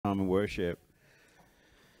time and worship.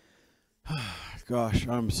 Gosh,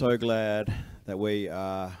 I'm so glad that we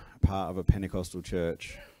are part of a Pentecostal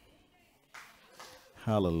church.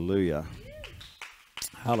 Hallelujah.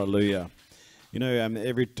 Hallelujah. You know, I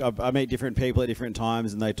meet different people at different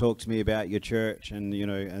times, and they talk to me about your church, and you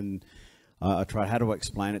know, and I try how to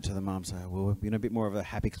explain it to them. I'm saying, well, you know, a bit more of a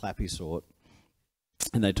happy clappy sort,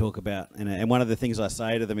 and they talk about, and one of the things I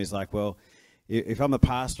say to them is like, well, if I'm the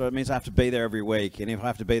pastor, it means I have to be there every week, and if I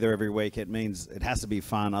have to be there every week, it means it has to be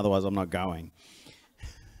fun. Otherwise, I'm not going.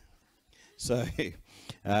 So,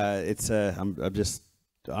 I'm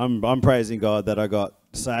praising God that I got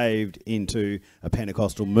saved into a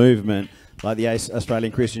Pentecostal movement like the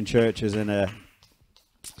Australian Christian Churches,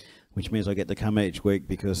 which means I get to come each week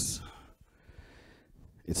because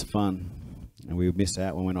it's fun, and we miss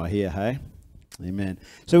out when we're not here. Hey, amen.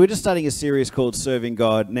 So we're just starting a series called Serving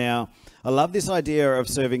God. Now, I love this idea of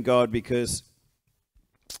serving God because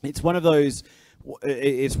it's one of those.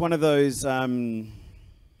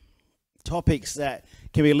 Topics that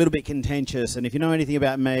can be a little bit contentious, and if you know anything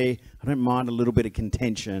about me, I don't mind a little bit of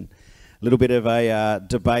contention. A little bit of a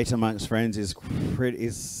debate amongst friends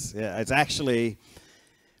it's actually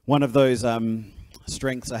one of those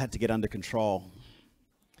strengths I had to get under control.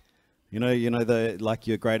 You know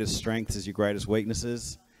your greatest strengths is your greatest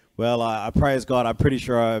weaknesses. Well, I praise God. I'm pretty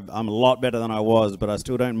sure I'm a lot better than I was, but I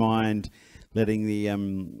still don't mind letting the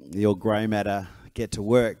old grey matter get to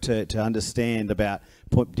work to understand about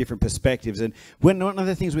different perspectives. And one of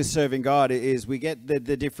the things with serving God is we get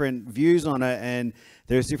the different views on it, and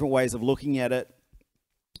there's different ways of looking at it.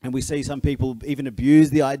 And we see some people even abuse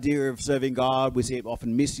the idea of serving God. We see it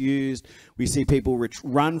often misused. We see people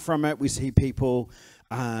run from it. We see people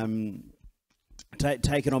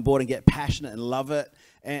take it on board and get passionate and love it.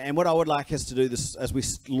 And what I would like us to do this as we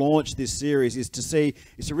launch this series is to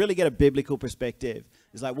really get a biblical perspective.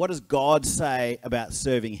 It's like, what does God say about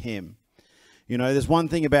serving Him? You know, there's one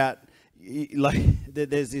thing about,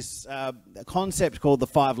 there's this concept called the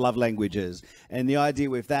 5 love languages. And the idea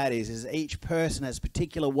with that is each person has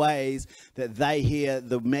particular ways that they hear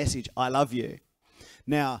the message, I love you.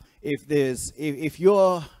 Now, if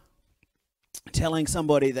you're telling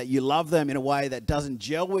somebody that you love them in a way that doesn't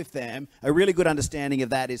gel with them, a really good understanding of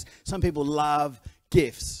that is some people love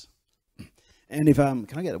gifts. And if,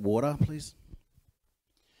 can I get water, please?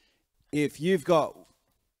 If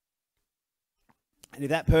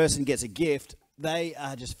that person gets a gift, they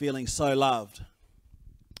are just feeling so loved.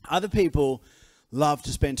 Other people love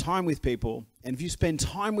to spend time with people, and if you spend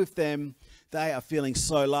time with them, they are feeling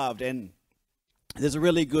so loved. And there's a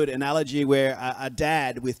really good analogy where a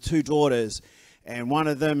dad with 2 daughters, and one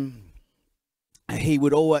of them, he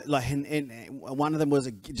would always and one of them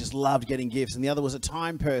just loved getting gifts, and the other was a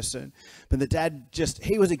time person. But the dad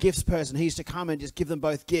he was a gifts person. He used to come and just give them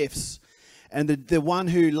both gifts. And the one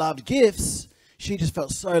who loved gifts, she just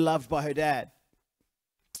felt so loved by her dad.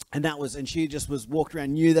 And she just walked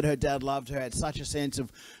around, knew that her dad loved her, had such a sense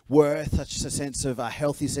of worth, such a sense of a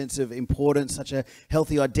healthy sense of importance, such a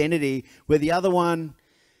healthy identity, where the other one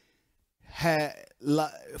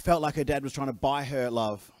felt like her dad was trying to buy her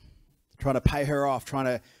love, trying to pay her off,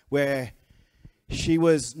 where she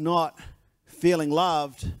was not feeling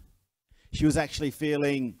loved, she was actually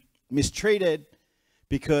feeling mistreated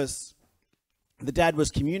because the dad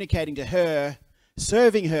was communicating to her,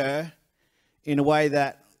 serving her in a way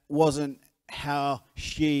that wasn't how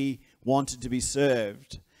she wanted to be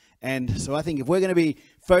served. And so I think if we're going to be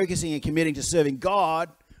focusing and committing to serving God,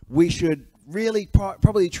 we should really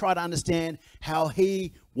probably try to understand how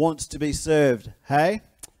He wants to be served. Hey?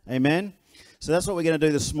 Amen? So that's what we're going to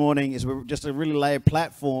do this morning, is we're just to really lay a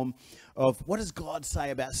platform of what does God say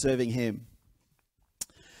about serving Him.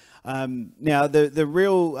 Now, the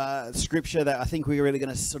real scripture that I think we're really going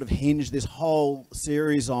to sort of hinge this whole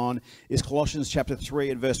series on is Colossians chapter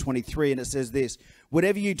 3 and verse 23, and it says this: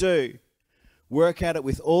 whatever you do, work at it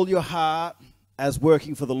with all your heart as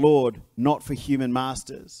working for the Lord, not for human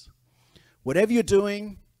masters. Whatever you're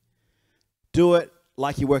doing, do it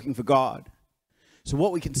like you're working for God. So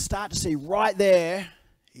what we can start to see right there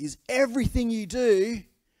is everything you do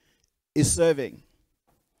is serving.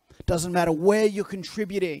 Doesn't matter where you're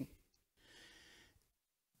contributing,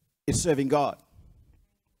 it's serving God.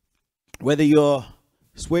 Whether you're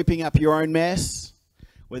sweeping up your own mess,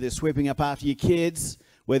 whether you're sweeping up after your kids,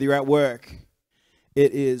 whether you're at work,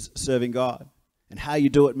 it is serving God. And how you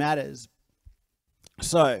do it matters.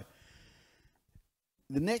 So,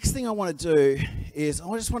 the next thing I want to do is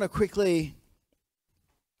I just want to quickly,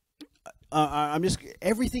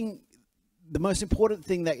 the most important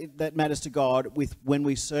thing that matters to God when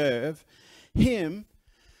we serve Him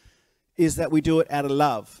is that we do it out of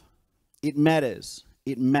love. It matters.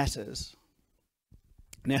 It matters.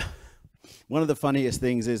 Now, one of the funniest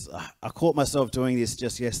things is I caught myself doing this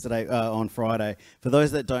just yesterday on Friday. For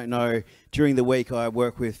those that don't know, during the week I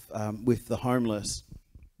work with the homeless,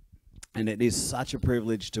 and it is such a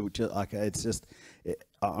privilege to like. It's just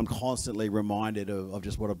I'm constantly reminded of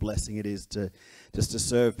just what a blessing it is to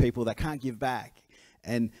serve people that can't give back.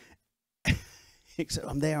 And except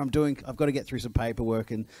I'm there, I've got to get through some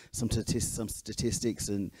paperwork and some statistics,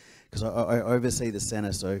 and because I oversee the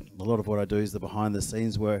centre, so a lot of what I do is the behind the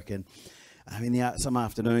scenes work. And some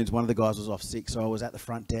afternoons, one of the guys was off sick, so I was at the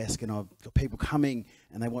front desk, and I've got people coming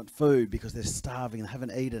and they want food because they're starving and they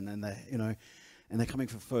haven't eaten, and and they're coming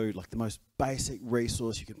for food, like the most basic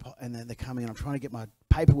resource you can put, and then they're coming, and I'm trying to get my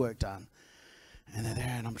paperwork done, and they're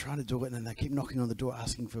there, and I'm trying to do it, and then they keep knocking on the door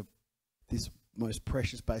asking for this most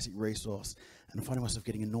precious basic resource, and I'm finding myself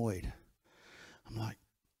getting annoyed. I'm like,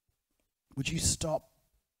 would you stop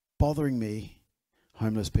bothering me,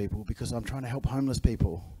 homeless people, because I'm trying to help homeless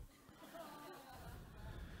people?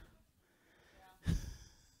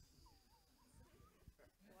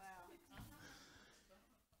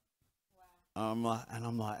 I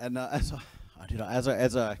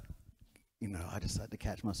just had to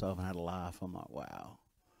catch myself and had a laugh. I'm like, wow,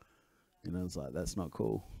 it's like, that's not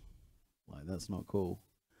cool. Like, that's not cool.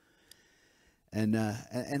 And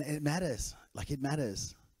it matters. Like, it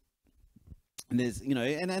matters. And there's,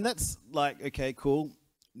 and that's like, okay, cool.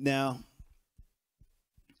 Now,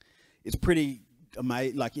 it's pretty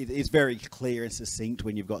amazing. Like, it's very clear and succinct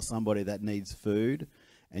when you've got somebody that needs food,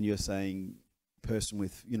 and you're saying, person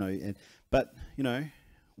with, but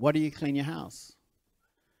why do you clean your house?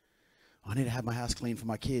 I need to have my house clean for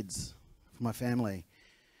my kids, for my family.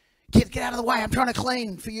 Kids, get out of the way. I'm trying to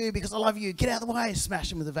clean for you because I love you. Get out of the way. Smash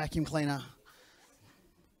them with a vacuum cleaner.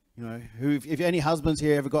 If any husbands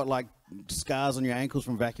here ever got like scars on your ankles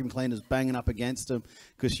from vacuum cleaners banging up against them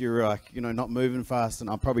because you're like, not moving fast, and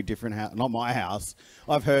I'm probably different house, not my house.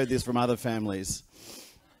 I've heard this from other families.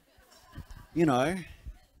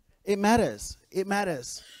 It matters. It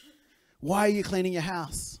matters. Why are you cleaning your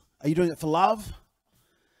house? Are you doing it for love?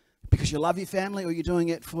 Because you love your family, or are you doing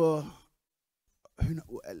it for,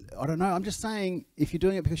 I don't know. I'm just saying, if you're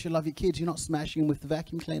doing it because you love your kids, you're not smashing them with the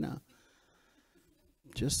vacuum cleaner.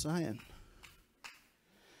 Just saying.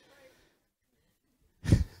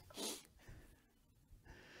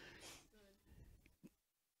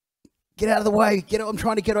 Get out of the way. I'm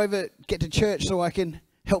trying to get to church so I can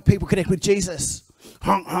help people connect with Jesus.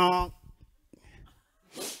 Honk, honk.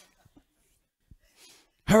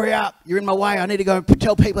 Hurry up, you're in my way. I need to go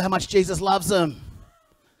tell people how much Jesus loves them.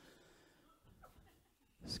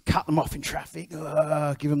 Just cut them off in traffic.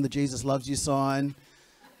 Give them the Jesus loves you sign.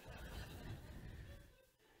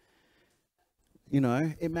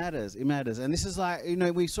 It matters. It matters. And this is like,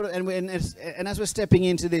 we sort of, and as we're stepping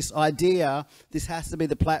into this idea, this has to be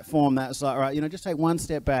the platform that's like, right, just take one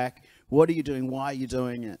step back. What are you doing? Why are you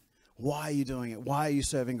doing it? Why are you doing it? Why are you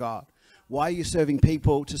serving God? Why are you serving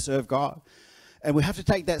people to serve God? And we have to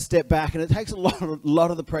take that step back, and it takes a lot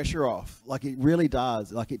of the pressure off. Like, it really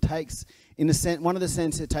does. Like, it takes, in a sense, one of the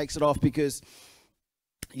sense it takes it off, because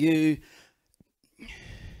it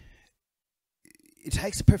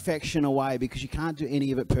takes perfection away, because you can't do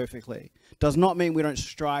any of it perfectly. Does not mean we don't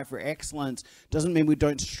strive for excellence. Doesn't mean we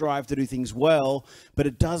don't strive to do things well, but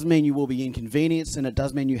it does mean you will be inconvenienced, and it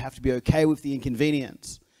does mean you have to be okay with the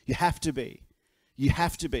inconvenience. You have to be. You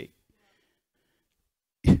have to be.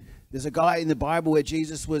 There's a guy in the Bible where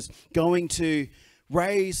Jesus was going to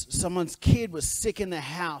raise someone's kid, was sick in the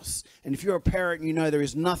house. And if you're a parent, there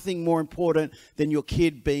is nothing more important than your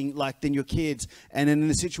kid than your kids. And in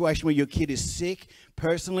a situation where your kid is sick,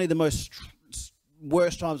 personally, the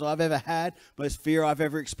worst times I've ever had, most fear I've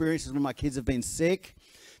ever experienced is when my kids have been sick.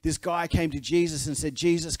 This guy came to Jesus and said,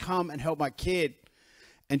 Jesus, come and help my kid.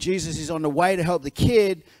 And Jesus is on the way to help the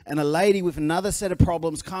kid, and a lady with another set of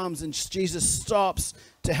problems comes, and Jesus stops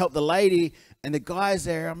to help the lady, and the guy's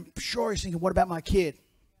there. I'm sure he's thinking, what about my kid?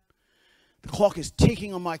 The clock is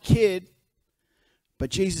ticking on my kid, but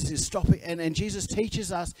Jesus is stopping, and Jesus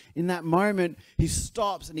teaches us in that moment, he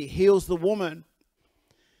stops and he heals the woman.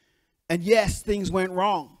 And yes, things went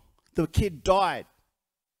wrong. The kid died.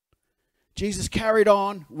 Jesus carried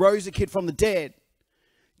on, rose the kid from the dead.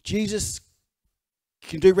 Jesus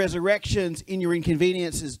can do resurrections in your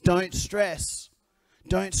inconveniences. Don't stress.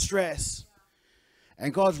 Don't stress.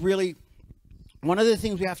 And God's really, one of the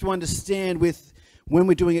things we have to understand when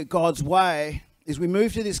we're doing it God's way is we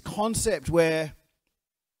move to this concept where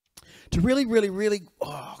to really,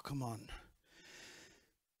 come on.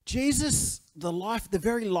 Jesus, the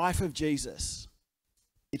very life of Jesus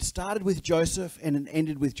It started with Joseph and it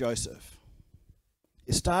ended with Joseph.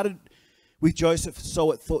 It started with Joseph,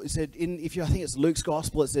 so it thought. It said I think it's Luke's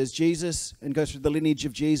gospel. It says Jesus, and goes through the lineage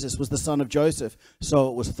of Jesus, was the son of Joseph. So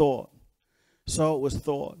it was thought. So it was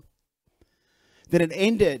thought. Then it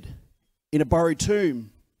ended in a borrowed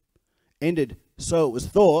tomb. Ended. So it was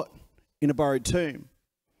thought in a borrowed tomb.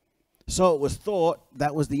 So it was thought,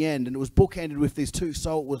 that was the end. And it was bookended with these two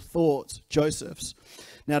so it was thoughts, Joseph's.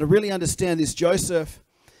 Now, to really understand this, Joseph,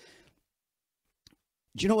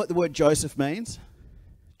 do you know what the word Joseph means?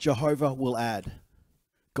 Jehovah will add.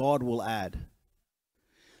 God will add.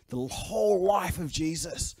 The whole life of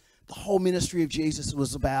Jesus, the whole ministry of Jesus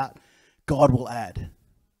was about God will add.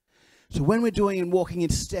 So when we're doing and walking in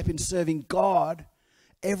step in serving God,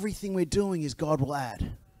 everything we're doing is God will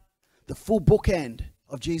add. The full bookend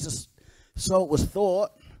of Jesus, so it was thought,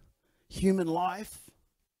 human life,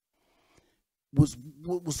 was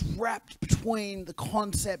wrapped between the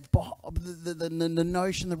concept, the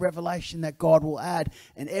notion, the revelation that God will add,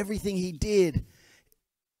 and everything he did,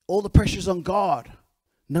 all the pressure's on God,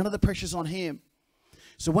 none of the pressure's on him.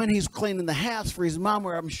 So when he's cleaning the house for his mum,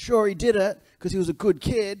 where I'm sure he did it because he was a good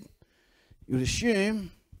kid, you would assume,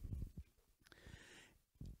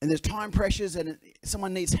 and there's time pressures and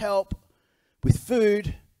someone needs help with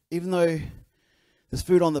food, even though there's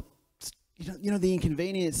food on the, you know the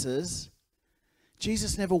inconveniences.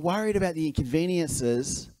 Jesus never worried about the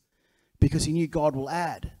inconveniences because he knew God will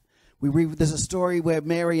add. There's a story where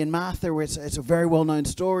Mary and Martha, where it's a very well-known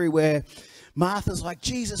story where Martha's like,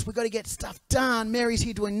 Jesus, we've got to get stuff done. Mary's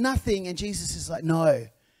here doing nothing. And Jesus is like, no,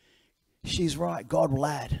 she's right. God will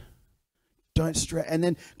add. Don't stress. And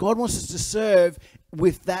then God wants us to serve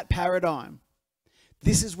with that paradigm.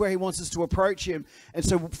 This is where he wants us to approach him. And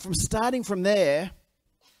so starting from there,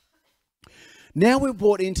 now we're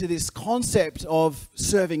brought into this concept of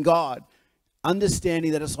serving God,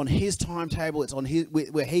 understanding that it's on his timetable, it's on his,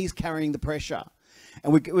 where he's carrying the pressure.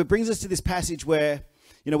 And it brings us to this passage where,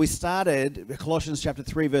 we started Colossians chapter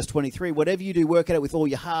 3, verse 23. Whatever you do, work at it with all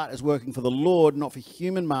your heart as working for the Lord, not for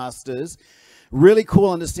human masters. Really cool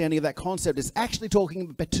understanding of that concept. It's actually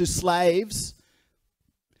talking to slaves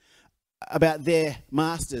about their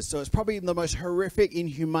masters. So it's probably the most horrific,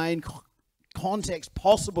 inhumane context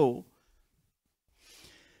possible.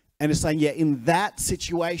 And it's saying, in that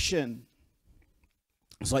situation,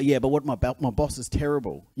 it's like, but what my boss is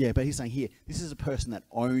terrible. Yeah, but he's saying here, this is a person that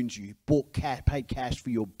owns you, paid cash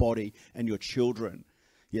for your body and your children.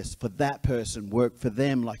 Yes, for that person, work for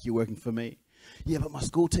them like you're working for me. Yeah, but my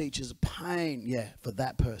school teacher's a pain. Yeah, for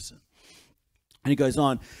that person. And he goes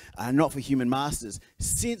on, not for human masters.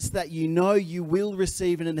 Since that you will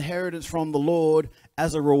receive an inheritance from the Lord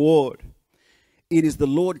as a reward. It is the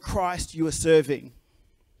Lord Christ you are serving.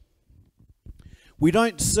 We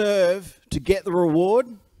don't serve to get the reward.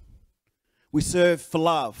 We serve for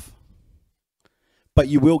love. But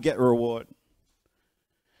you will get a reward.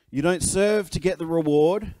 You don't serve to get the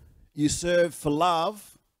reward. You serve for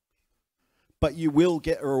love. But you will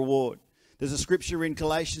get a reward. There's a scripture in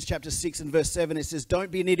Galatians chapter 6 and verse 7. It says,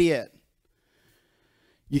 don't be an idiot.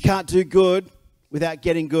 You can't do good without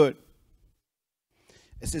getting good.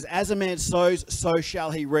 It says, as a man sows, so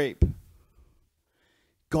shall he reap.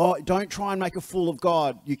 God, don't try and make a fool of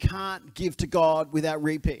God. You can't give to God without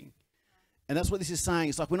reaping. And that's what this is saying.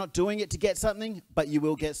 It's like we're not doing it to get something, but you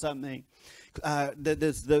will get something.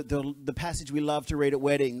 There's the passage we love to read at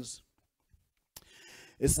weddings.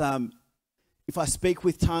 It's if I speak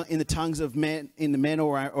in the tongues of men, in the men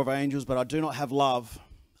or of angels, but I do not have love,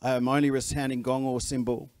 I am only a resounding gong or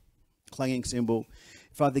cymbal, clanging cymbal.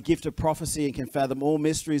 If I have the gift of prophecy and can fathom all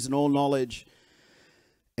mysteries and all knowledge,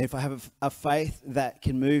 if I have a faith that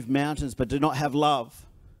can move mountains but do not have love,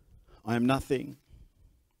 I am nothing.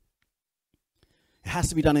 It has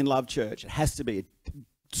to be done in love, church. It has to be.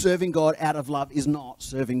 Serving God out of love is not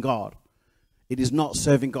serving God. It is not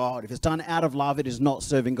serving God. If it's done out of love, it is not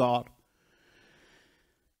serving God.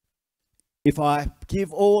 If I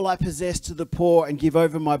give all I possess to the poor and give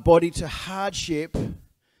over my body to hardship,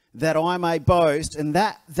 that I may boast, and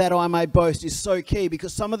that I may boast is so key,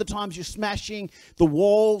 because some of the times you're smashing the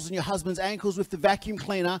walls and your husband's ankles with the vacuum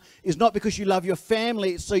cleaner is not because you love your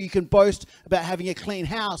family, it's so you can boast about having a clean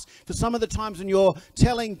house. For some of the times when you're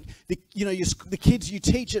telling the kids you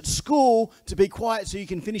teach at school to be quiet so you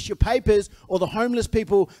can finish your papers, or the homeless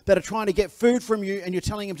people that are trying to get food from you and you're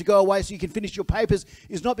telling them to go away so you can finish your papers,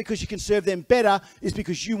 is not because you can serve them better, it's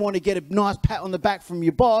because you want to get a nice pat on the back from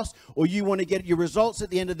your boss, or you want to get your results at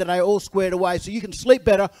the end of the day all squared away so you can sleep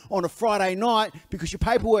better on a Friday night because your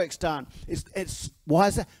paperwork's done. Why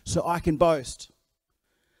is that? So I can boast.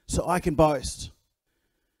 So I can boast.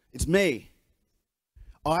 It's me.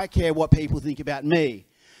 I care what people think about me.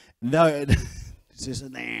 No, this is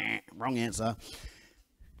wrong answer.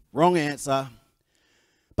 Wrong answer.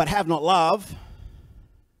 But have not love,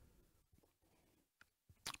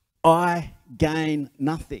 I gain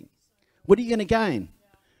nothing. What are you going to gain?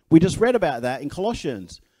 We just read about that in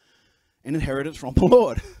Colossians. An inheritance from the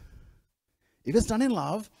Lord. If it's done in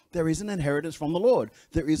love, there is an inheritance from the Lord.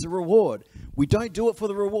 There is a reward. We don't do it for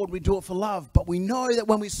the reward, we do it for love. But we know that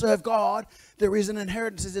when we serve God, there is an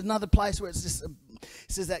inheritance. There's another place where it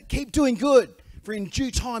says that keep doing good, for in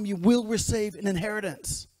due time you will receive an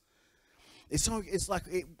inheritance.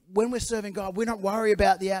 When we're serving God, we don't worry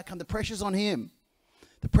about the outcome. The pressure's on Him.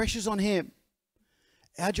 The pressure's on Him.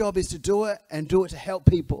 Our job is to do it and do it to help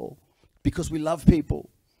people because we love people.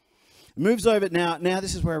 It moves over now. Now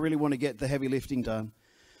this is where I really want to get the heavy lifting done.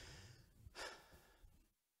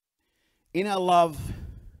 In our love,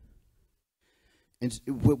 and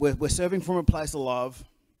we're serving from a place of love,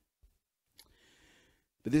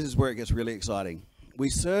 but this is where it gets really exciting. We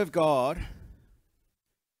serve God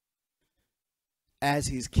as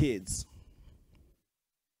His kids.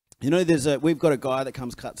 You know, we've got a guy that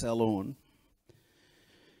comes cuts our lawn.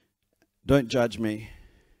 Don't judge me.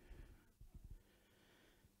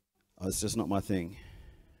 Oh, it's just not my thing.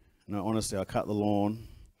 No, honestly, I cut the lawn.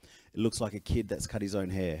 It looks like a kid that's cut his own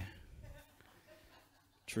hair.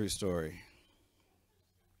 True story.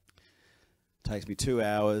 Takes me 2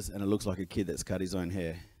 hours and it looks like a kid that's cut his own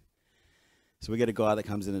hair. So we get a guy that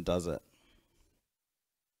comes in and does it.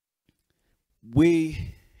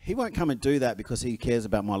 He won't come and do that because he cares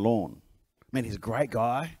about my lawn. I mean, he's a great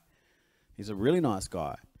guy. He's a really nice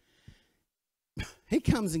guy. He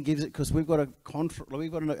comes and gives it because we've got a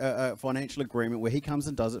financial agreement where he comes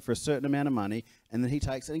and does it for a certain amount of money, and then he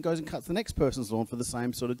takes it and goes and cuts the next person's lawn for the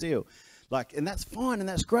same sort of deal. And that's fine and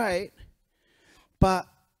that's great. But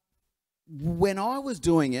when I was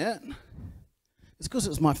doing it, it's because it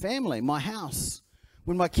was my family, my house.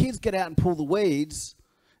 When my kids get out and pull the weeds,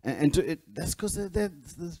 and do it, that's because they're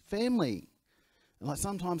the family. Like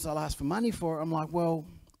sometimes I'll ask for money for it. I'm like, well,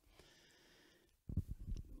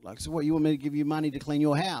 so what, you want me to give you money to clean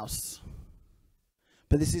your house?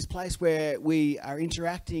 But there's this place where we are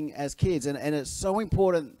interacting as kids, and it's so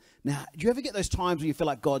important. Now, do you ever get those times where you feel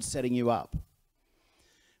like God's setting you up?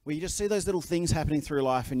 Where you just see those little things happening through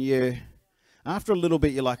life, and after a little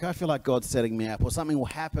bit, you're like, I feel like God's setting me up, or something will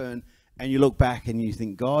happen, and you look back and you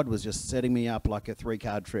think, God was just setting me up like a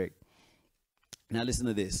 3-card trick. Now, listen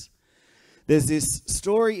to this. There's this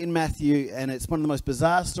story in Matthew, and it's one of the most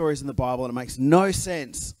bizarre stories in the Bible, and it makes no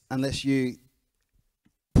sense unless you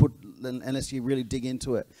really dig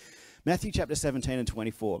into it. Matthew chapter 17 and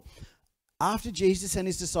 24. After Jesus and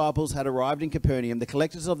his disciples had arrived in Capernaum, the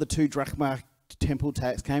collectors of the 2 drachma temple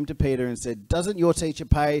tax came to Peter and said, "Doesn't your teacher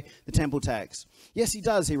pay the temple tax?" "Yes, he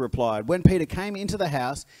does," he replied. When Peter came into the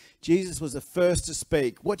house, Jesus was the first to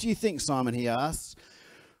speak. "What do you think, Simon?" he asked.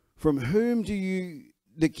 "From whom do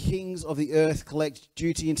the kings of the earth collect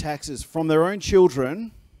duty and taxes? From their own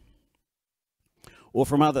children or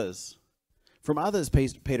from others?" "From others,"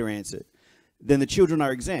 Peter answered. "Then the children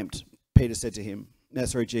are exempt," Jesus said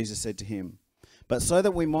to him. "But so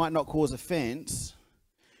that we might not cause offense,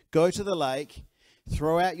 go to the lake,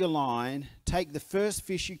 throw out your line, take the first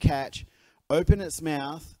fish you catch, open its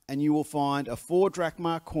mouth, and you will find a 4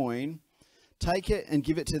 drachma coin. Take it and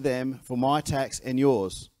give it to them for my tax and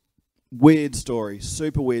yours." Weird story,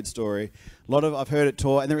 super weird story. I've heard it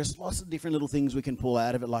taught, and there is lots of different little things we can pull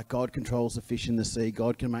out of it, like God controls the fish in the sea,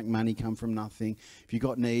 God can make money come from nothing. If you've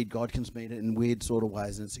got need, God can meet it in weird sort of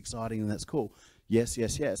ways, and it's exciting and that's cool. Yes,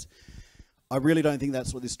 yes, yes. I really don't think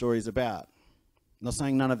that's what this story is about. I'm not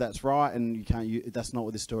saying none of that's right, and that's not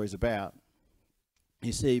what this story is about.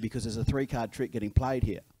 You see, because there's a 3-card trick getting played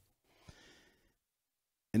here.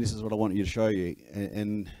 And this is what I want you to show you.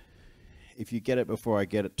 And if you get it before I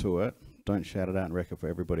get it to it, don't shout it out and wreck it for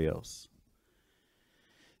everybody else.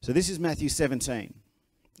 So this is Matthew 17,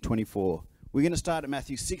 24. We're going to start at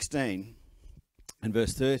Matthew 16 and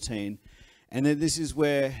verse 13. And then this is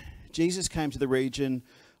where Jesus came to the region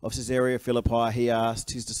of Caesarea Philippi. He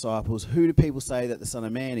asked his disciples, "Who do people say that the Son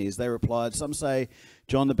of Man is?" They replied, "Some say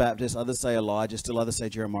John the Baptist, others say Elijah, still others say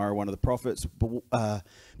Jeremiah, one of the prophets. But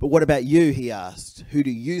what about you?" he asked. "Who do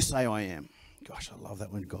you say I am?" Gosh, I love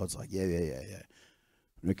that when God's like, yeah.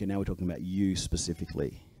 Okay, now we're talking about you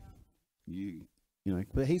specifically.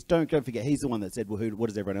 But don't forget, he's the one that said, well, what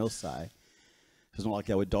does everyone else say? It's not like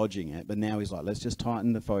they were dodging it, but now he's like, let's just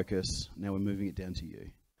tighten the focus. Now we're moving it down to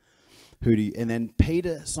you. And then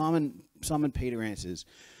Simon Peter answers,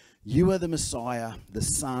 "You are the Messiah, the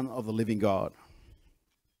Son of the living God."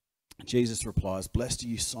 Jesus replies, "Blessed are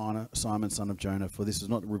you, Simon, son of Jonah, for this was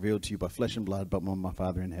not revealed to you by flesh and blood, but by my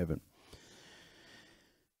Father in heaven."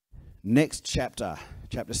 Next chapter,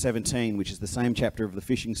 chapter 17, which is the same chapter of the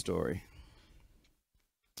fishing story,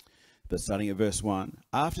 but starting at verse 1.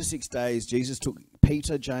 After 6 days, Jesus took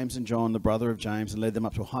Peter, James, and John, the brother of James, and led them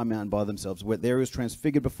up to a high mountain by themselves. Where there he was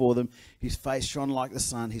transfigured before them. His face shone like the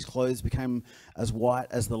sun. His clothes became as white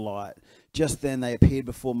as the light. Just then they appeared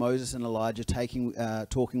before Moses and Elijah,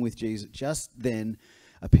 talking with Jesus. Just then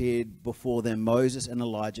appeared before them Moses and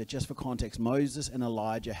Elijah. Just for context, Moses and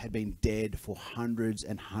Elijah had been dead for hundreds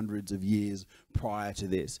and hundreds of years prior to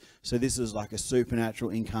this. So this is like a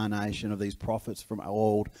supernatural incarnation of these prophets from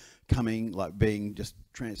old coming, like being just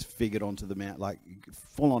transfigured onto the mount, like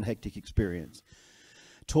full-on hectic experience.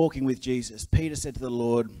 Talking with Jesus, Peter said to the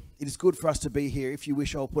Lord, "It is good for us to be here. If you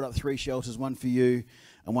wish, I'll put up 3 shelters, one for you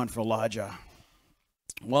and one for Elijah."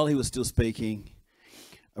 While he was still speaking,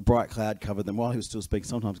 a bright cloud covered them. While he was still speaking,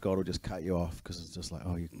 sometimes God will just cut you off because it's just like,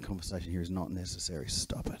 oh, your conversation here is not necessary.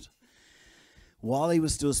 Stop it. While he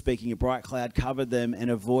was still speaking, a bright cloud covered them, and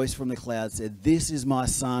a voice from the cloud said, "This is my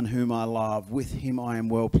son whom I love. With him I am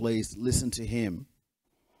well pleased. Listen to him."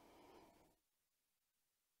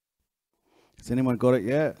 Has anyone got it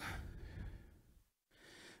yet?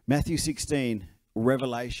 Matthew 16,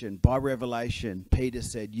 revelation. By revelation, Peter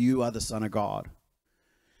said, "You are the Son of God."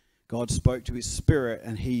 God spoke to his spirit,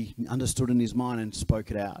 and he understood in his mind and spoke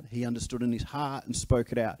it out. He understood in his heart and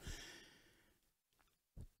spoke it out.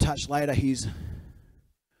 Touch later, he's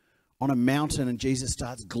on a mountain and Jesus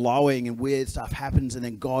starts glowing and weird stuff happens, and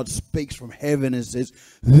then God speaks from heaven and says,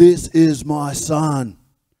 "This is my son."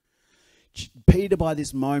 Peter, by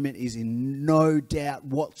this moment, is in no doubt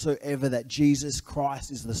whatsoever that Jesus Christ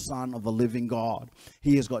is the Son of the living God.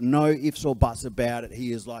 He has got no ifs or buts about it.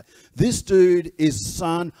 He is like, this dude is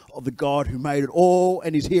Son of the God who made it all,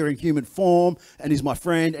 and he's here in human form, and he's my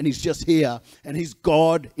friend, and he's just here, and he's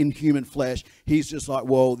God in human flesh. He's just like,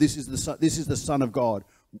 well, this is the Son of God.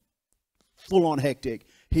 Full on hectic.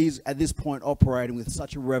 He's at this point operating with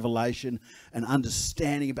such a revelation and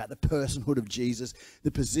understanding about the personhood of Jesus, the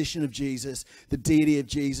position of Jesus, the deity of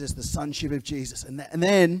Jesus, the sonship of Jesus. And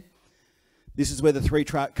then this is where the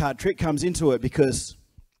 3-card trick comes into it, because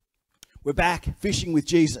we're back fishing with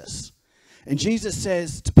Jesus. And Jesus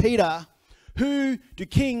says to Peter, "Who do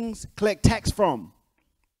kings collect tax from?"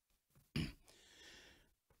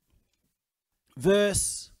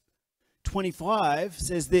 Verse 25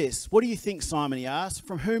 says this. "What do you think, Simon?" he asked.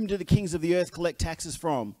 "From whom do the kings of the earth collect taxes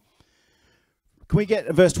from?" Can we get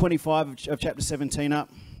verse 25 of chapter 17 up,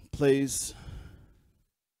 please?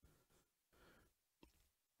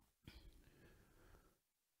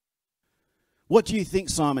 "What do you think,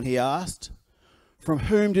 Simon?" he asked. "From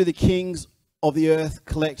whom do the kings of the earth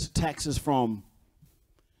collect taxes from?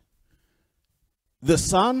 The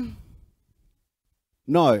Son?"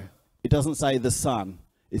 No, it doesn't say the Son.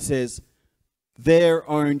 It says their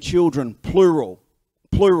own children, plural,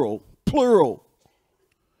 plural, plural.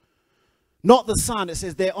 Not the Son, it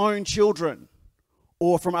says their own children,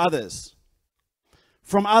 or from others.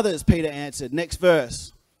 "From others," Peter answered. Next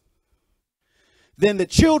verse. "Then the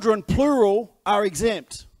children, plural, are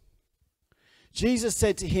exempt." Jesus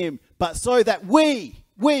said to him, "But so that we,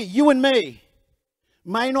 you and me,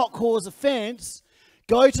 may not cause offense,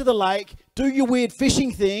 go to the lake, do your weird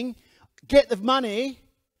fishing thing, get the money,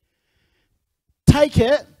 take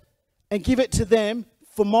it and give it to them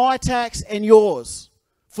for my tax and yours,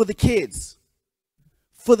 for the kids,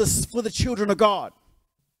 for the children of God.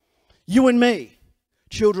 You and me,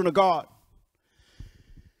 children of God."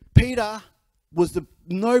 Peter was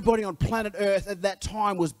nobody on planet Earth at that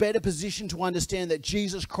time was better positioned to understand that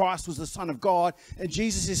Jesus Christ was the Son of God, and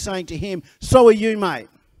Jesus is saying to him, "So are you, mate."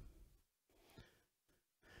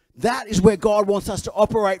 That is where God wants us to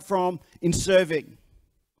operate from in serving.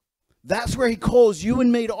 That's where he calls you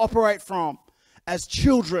and me to operate from as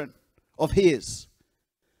children of his.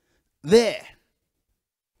 There.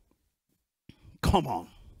 Come on.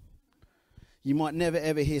 You might never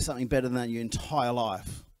ever hear something better than that in your entire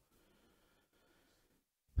life.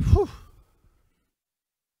 Whew.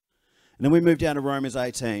 And then we move down to Romans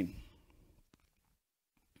 18.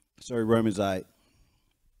 Romans 8.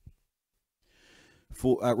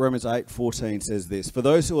 Romans 8:14 says this: "For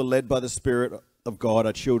those who are led by the Spirit of God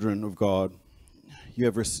are children of God. You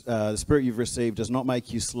have the Spirit you've received does not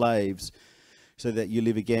make you slaves so that you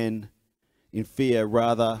live again in fear.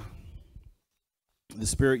 Rather, the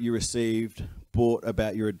Spirit you received brought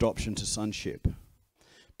about your adoption to sonship.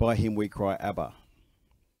 By him we cry, Abba."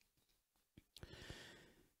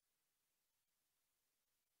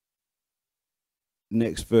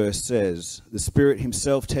 next verse says, the Spirit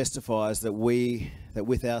himself testifies that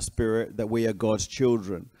with our spirit that we are God's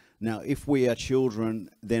children. Now, if we are children,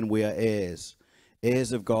 then we are heirs,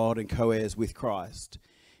 heirs of God and co-heirs with Christ,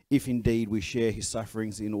 if indeed we share his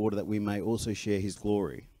sufferings in order that we may also share his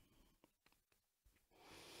glory.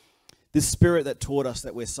 This Spirit that taught us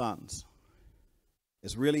that we're sons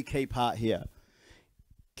is really a key part here.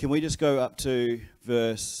 Can we just go up to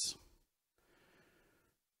verse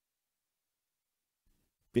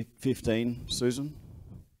 15, Susan?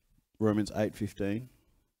 Romans 8:15.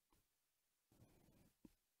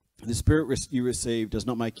 The Spirit you receive does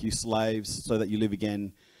not make you slaves so that you live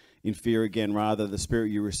again in fear again. Rather, the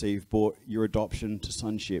Spirit you receive brought your adoption to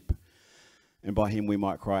sonship, and by him we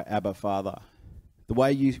might cry, Abba, Father. The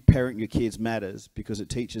way you parent your kids matters because it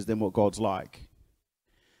teaches them what God's like.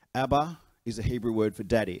 Abba is a Hebrew word for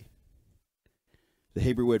daddy. The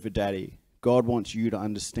Hebrew word for daddy. God wants you to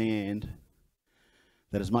understand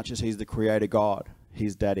that as much as he's the creator God,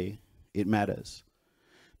 he's daddy. It matters.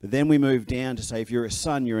 But then we move down to say, if you're a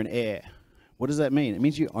son, you're an heir. What does that mean? It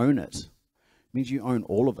means you own it. It means you own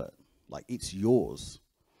all of it. Like it's yours.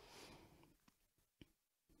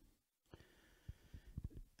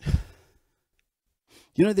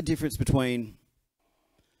 You know the difference between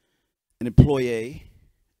an employee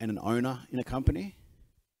and an owner in a company?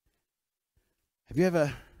 Have you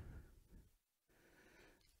ever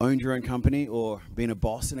owned your own company or been a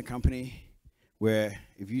boss in a company where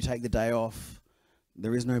if you take the day off,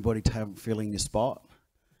 there is nobody filling your spot?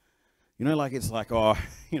 You know, like it's like, oh,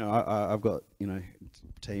 you know, I've got, you know,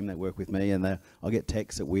 a team that work with me and I'll get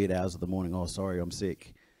texts at weird hours of the morning, oh, sorry, I'm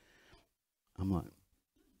sick. I'm like,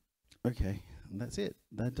 okay, and that's it.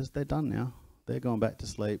 They're done now. They're going back to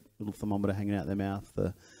sleep, little thermometer hanging out their mouth,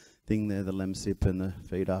 the thing there, the Lemsip and the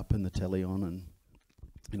feet up and the telly on and,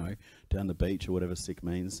 you know, down the beach or whatever sick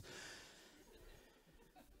means.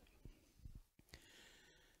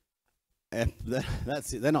 And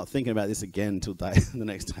that's it. They're not thinking about this again until the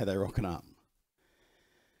next day they're rocking up.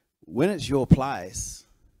 When it's your place,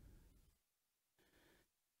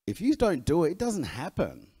 if you don't do it, it doesn't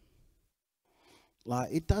happen. Like,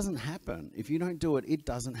 it doesn't happen. If you don't do it, it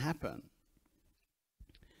doesn't happen.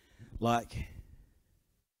 Like,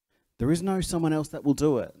 there is no someone else that will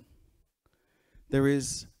do it. There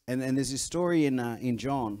is, and there's this story in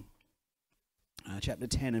John, chapter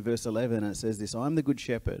 10 and verse 11, and it says this, I'm the good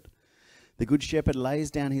shepherd. The good shepherd lays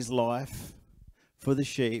down his life for the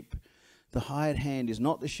sheep. The hired hand is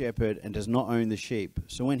not the shepherd and does not own the sheep.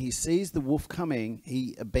 So when he sees the wolf coming,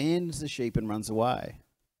 he abandons the sheep and runs away.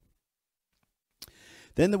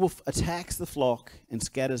 Then the wolf attacks the flock and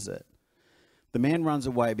scatters it. The man runs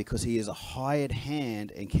away because he is a hired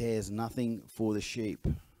hand and cares nothing for the sheep.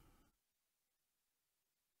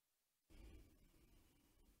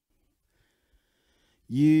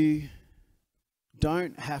 You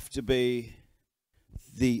don't have to be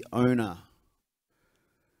the owner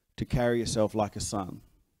to carry yourself like a son.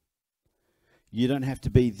 You don't have to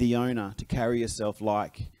be the owner to carry yourself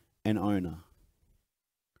like an owner.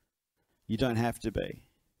 You don't have to be.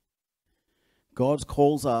 God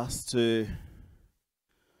calls us to,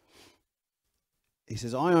 he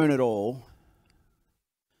says, I own it all,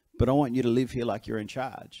 but I want you to live here like you're in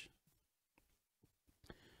charge.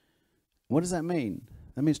 What does that mean?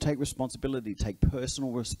 That means take responsibility, take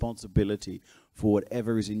personal responsibility for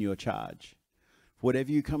whatever is in your charge.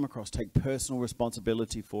 Whatever you come across, take personal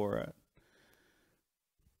responsibility for it.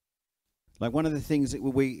 Like one of the things that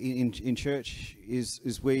we in church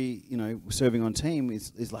is we, you know, serving on team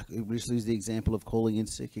is like, we just use the example of calling in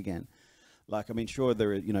sick again. Like, I mean, sure, there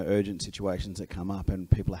are, you know, urgent situations that come up and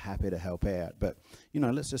people are happy to help out. But, you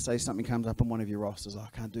know, let's just say something comes up on one of your rosters, oh, I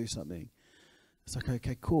can't do something. It's like,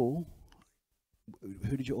 okay, cool.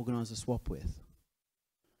 Who did you organise a swap with?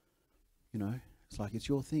 You know, it's like, it's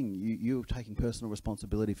your thing. You're taking personal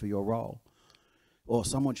responsibility for your role. Or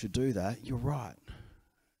someone should do that. You're right.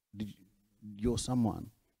 You're someone,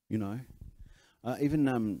 you know.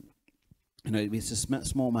 Even, you know, it's a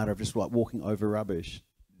small matter of just like walking over rubbish.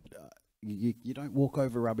 You don't walk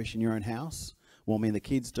over rubbish in your own house. Well, I mean, the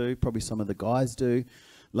kids do. Probably some of the guys do.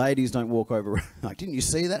 Ladies don't walk over. Like, didn't you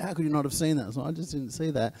see that? How could you not have seen that? So I just didn't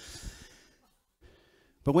see that.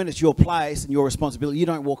 But when it's your place and your responsibility, you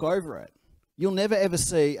don't walk over it. You'll never ever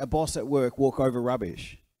see a boss at work walk over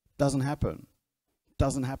rubbish. Doesn't happen.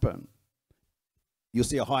 Doesn't happen. You'll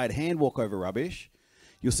see a hired hand walk over rubbish.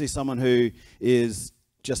 You'll see someone who is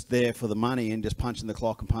just there for the money and just punching the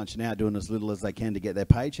clock and punching out, doing as little as they can to get their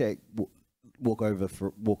paycheck, walk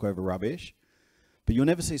over rubbish. But you'll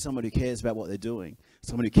never see someone who cares about what they're doing,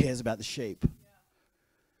 someone who cares about the sheep.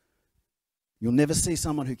 You'll never see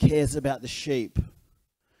someone who cares about the sheep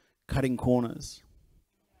cutting corners.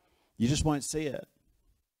 You just won't see it.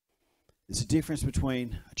 There's a difference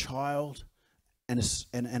between a child and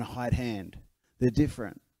a hired hand. They're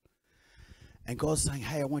different. And God's saying,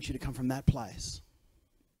 hey, I want you to come from that place.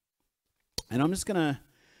 And I'm just going to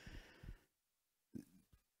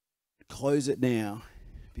close it now,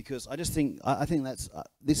 because I think that's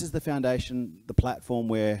this is the foundation, the platform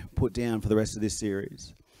we're put down for the rest of this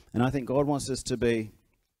series. And I think God wants us to be,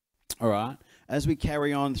 all right, as we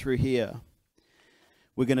carry on through here,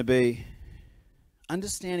 we're going to be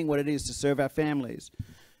understanding what it is to serve our families,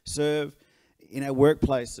 serve in our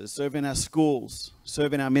workplaces, serve in our schools,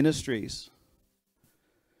 serve in our ministries,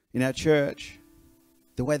 in our church,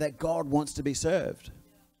 the way that God wants to be served.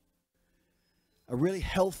 A really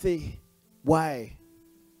healthy way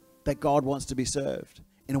that God wants to be served,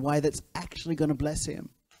 in a way that's actually going to bless him.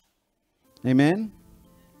 Amen?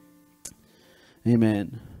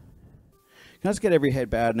 Amen. Can I just get every head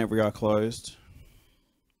bowed and every eye closed?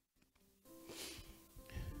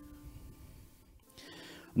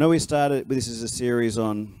 I know we started, but this is a series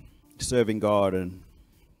on serving God and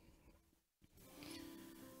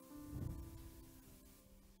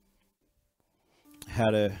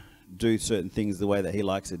how to do certain things the way that he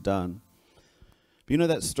likes it done. But you know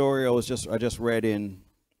that story I just read in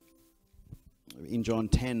John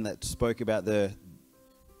 10 that spoke about the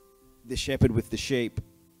shepherd with the sheep.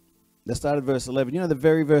 That started verse 11. You know the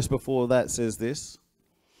very verse before that says this.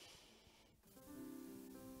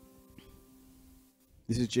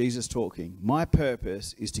 This is Jesus talking. My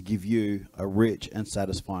purpose is to give you a rich and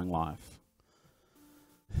satisfying life.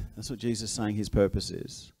 That's what Jesus is saying his purpose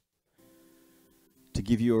is. To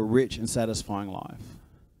give you a rich and satisfying life.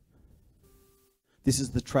 This is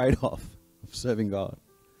the trade-off of serving God.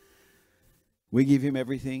 We give him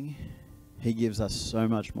everything. He gives us so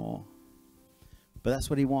much more. But that's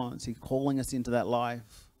what he wants. He's calling us into that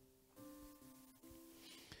life.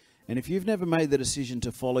 And if you've never made the decision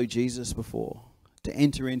to follow Jesus before, to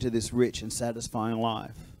enter into this rich and satisfying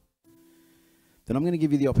life, then I'm going to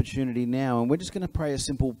give you the opportunity now. And we're just going to pray a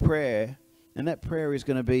simple prayer. And that prayer is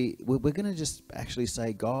going to be, we're going to just actually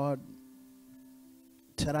say, God,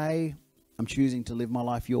 today I'm choosing to live my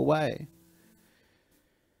life your way.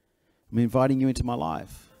 I'm inviting you into my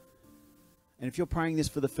life. And if you're praying this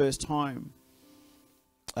for the first time,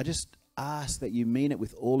 I just ask that you mean it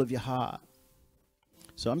with all of your heart.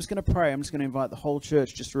 So I'm just going to pray. I'm just going to invite the whole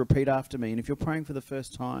church just to repeat after me. And if you're praying for the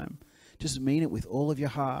first time, just mean it with all of your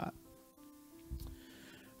heart.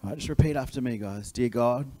 All right, just repeat after me, guys. Dear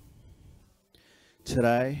God,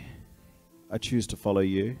 today I choose to follow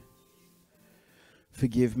you.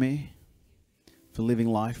 Forgive me for living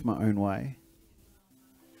life my own way.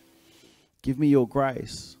 Give me your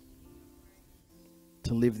grace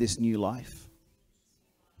to live this new life.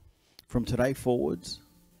 From today forwards,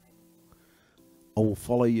 I will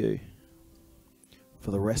follow you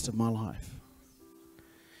for the rest of my life.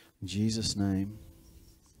 In Jesus' name,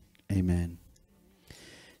 amen.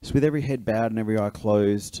 So with every head bowed and every eye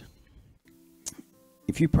closed,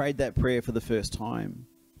 if you prayed that prayer for the first time,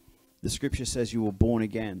 the scripture says you were born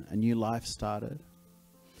again, a new life started.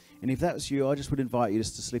 And if that was you, I just would invite you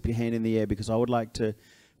just to slip your hand in the air, because I would like to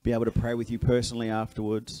be able to pray with you personally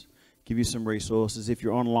afterwards, give you some resources. If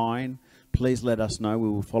you're online, please let us know. We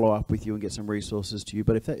will follow up with you and get some resources to you.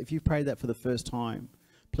 But if you've prayed that for the first time,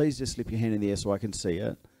 please just slip your hand in the air so I can see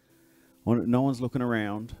it. No one's looking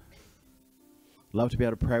around. Love to be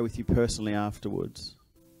able to pray with you personally afterwards.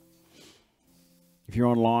 If you're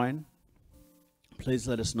online, please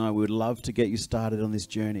let us know. We would love to get you started on this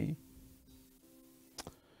journey.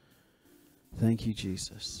 Thank you,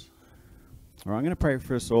 Jesus. All right, I'm going to pray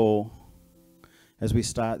for us all as we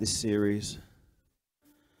start this series.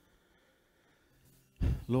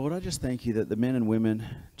 Lord, I just thank you that the men and women,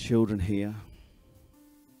 children here,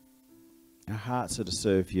 our hearts are to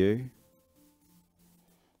serve you.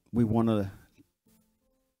 We want to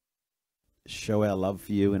show our love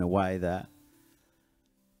for you in a way that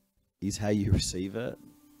is how you receive it.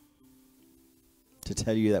 To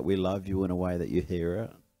tell you that we love you in a way that you hear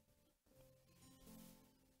it.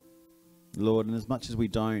 Lord, and as much as we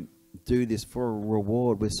don't do this for a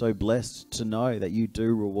reward, we're so blessed to know that you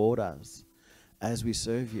do reward us as we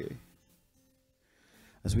serve you.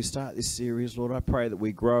 As we start this series, Lord, I pray that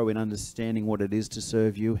we grow in understanding what it is to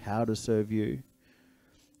serve you, how to serve you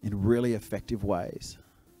in really effective ways.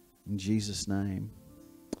 In Jesus' name,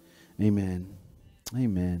 amen.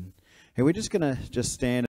 Amen. Hey, we're just going to stand.